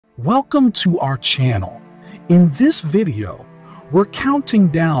Welcome to our channel. In this video, we're counting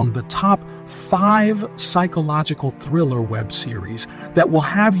down the top 5 psychological thriller web series that will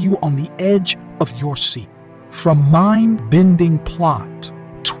have you on the edge of your seat. From mind-bending plot,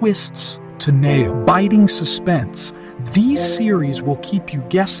 twists to nail-biting suspense, these series will keep you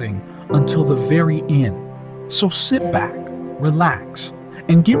guessing until the very end. So sit back, relax,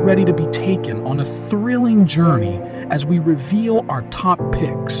 and get ready to be taken on a thrilling journey as we reveal our top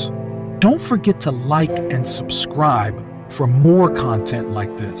picks. Don't forget to like and subscribe for more content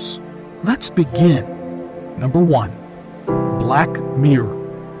like this. Let's begin. Number 1. Black Mirror.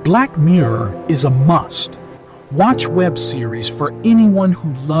 Black Mirror is a must. Watch web series for anyone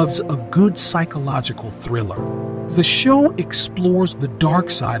who loves a good psychological thriller. The show explores the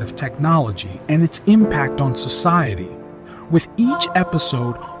dark side of technology and its impact on society, with each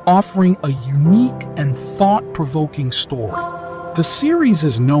episode offering a unique and thought-provoking story. The series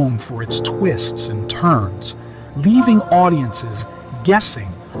is known for its twists and turns, leaving audiences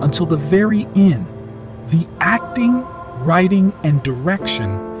guessing until the very end. The acting, writing, and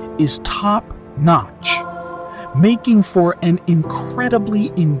direction is top-notch, making for an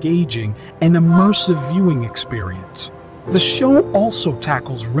incredibly engaging and immersive viewing experience. The show also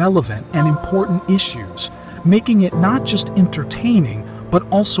tackles relevant and important issues, making it not just entertaining, but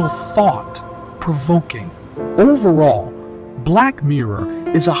also thought-provoking. Overall, Black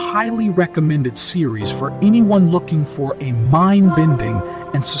Mirror is a highly recommended series for anyone looking for a mind-bending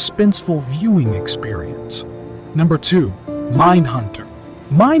and suspenseful viewing experience. Number 2. Mindhunter.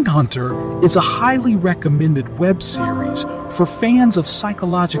 Mindhunter is a highly recommended web series for fans of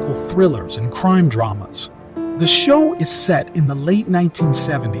psychological thrillers and crime dramas. The show is set in the late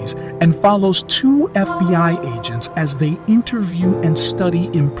 1970s and follows 2 FBI agents as they interview and study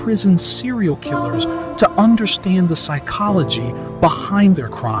imprisoned serial killers to understand the psychology behind their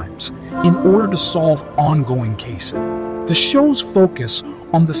crimes in order to solve ongoing cases. The show's focus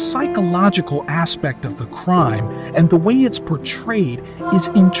on the psychological aspect of the crime and the way it's portrayed is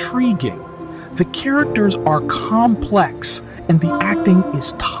intriguing. The characters are complex and the acting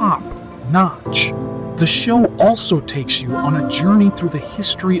is top-notch. The show also takes you on a journey through the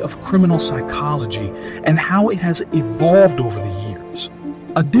history of criminal psychology and how it has evolved over the years.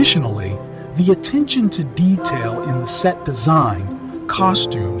 Additionally, the attention to detail in the set design,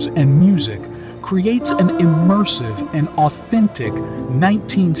 costumes, and music creates an immersive and authentic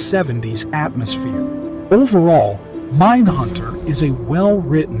 1970s atmosphere. Overall, Mindhunter is a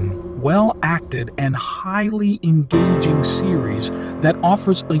well-written, well-acted, and highly engaging series that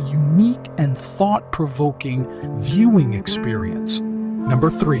offers a unique and thought-provoking viewing experience. Number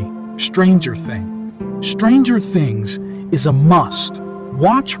 3. Stranger Things. Stranger Things is a must.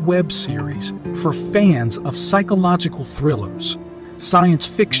 Watch web series for fans of psychological thrillers, science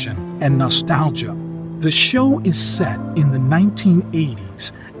fiction, and nostalgia. The show is set in the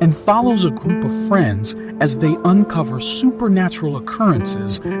 1980s and follows a group of friends as they uncover supernatural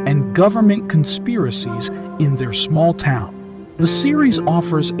occurrences and government conspiracies in their small town. The series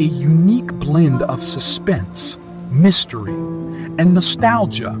offers a unique blend of suspense, mystery, and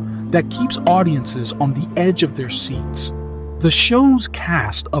nostalgia that keeps audiences on the edge of their seats. The show's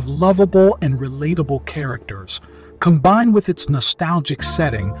cast of lovable and relatable characters, combined with its nostalgic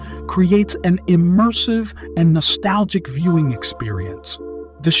setting, creates an immersive and nostalgic viewing experience.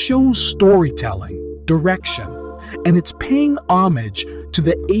 The show's storytelling, direction, and its paying homage to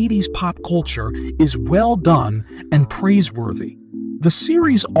the 80s pop culture is well done and praiseworthy. The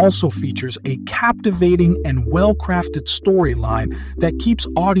series also features a captivating and well-crafted storyline that keeps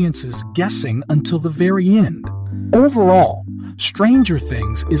audiences guessing until the very end. Overall, Stranger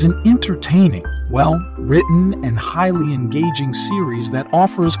Things is an entertaining, well-written, and highly engaging series that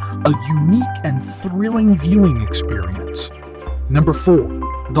offers a unique and thrilling viewing experience. Number 4.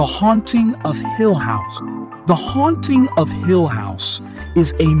 The Haunting of Hill House. The Haunting of Hill House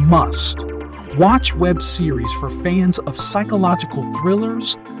is a must. Watch web series for fans of psychological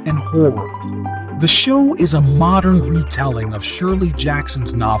thrillers and horror. The show is a modern retelling of Shirley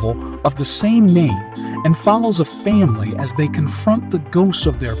Jackson's novel of the same name and follows a family as they confront the ghosts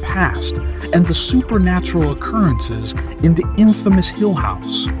of their past and the supernatural occurrences in the infamous Hill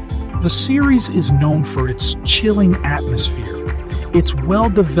House. The series is known for its chilling atmosphere, its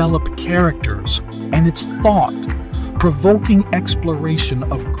well-developed characters, and its thought-provoking exploration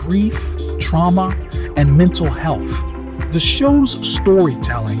of grief, trauma, and mental health. The show's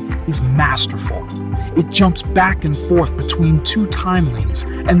storytelling is masterful. It jumps back and forth between 2 timelines,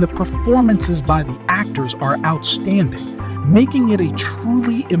 and the performances by the actors are outstanding, making it a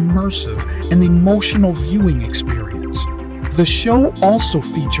truly immersive and emotional viewing experience. The show also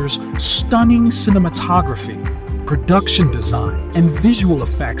features stunning cinematography, production design, and visual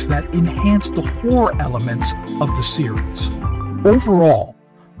effects that enhance the horror elements of the series. Overall,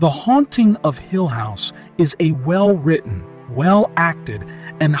 The Haunting of Hill House is a well-written, well-acted,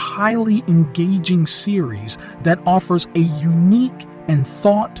 and highly engaging series that offers a unique and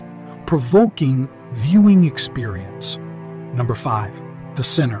thought-provoking viewing experience. Number 5. The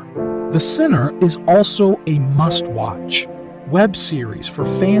Sinner. The Sinner is also a must-watch web series for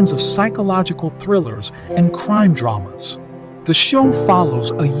fans of psychological thrillers and crime dramas. The show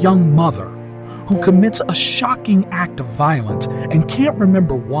follows a young mother who commits a shocking act of violence and can't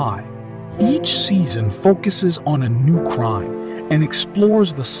remember why. Each season focuses on a new crime and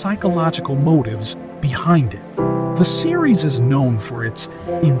explores the psychological motives behind it. The series is known for its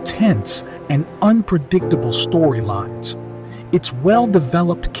intense and unpredictable storylines, its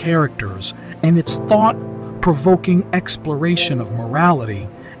well-developed characters, and its thought-provoking exploration of morality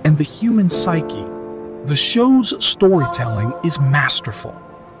and the human psyche. The show's storytelling is masterful.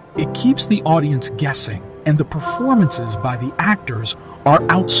 It keeps the audience guessing, and the performances by the actors are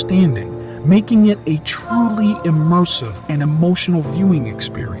outstanding, making it a truly immersive and emotional viewing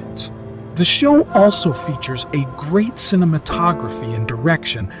experience. The show also features a great cinematography and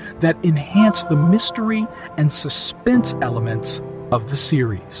direction that enhance the mystery and suspense elements of the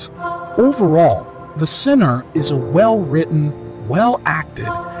series. Overall, The Sinner is a well-written, well-acted,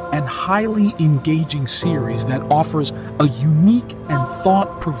 and highly engaging series that offers a unique and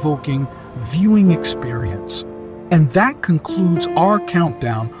thought-provoking viewing experience. And that concludes our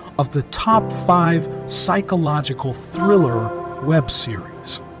countdown of the top 5 psychological thriller web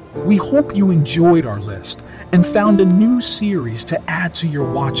series. We hope you enjoyed our list and found a new series to add to your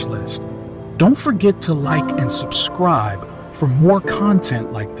watch list. Don't forget to like and subscribe for more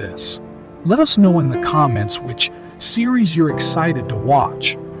content like this. Let us know in the comments which series you're excited to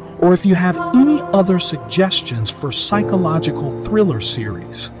watch, or if you have any other suggestions for psychological thriller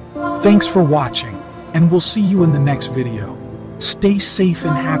series. Thanks for watching, and we'll see you in the next video. Stay safe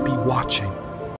and happy watching.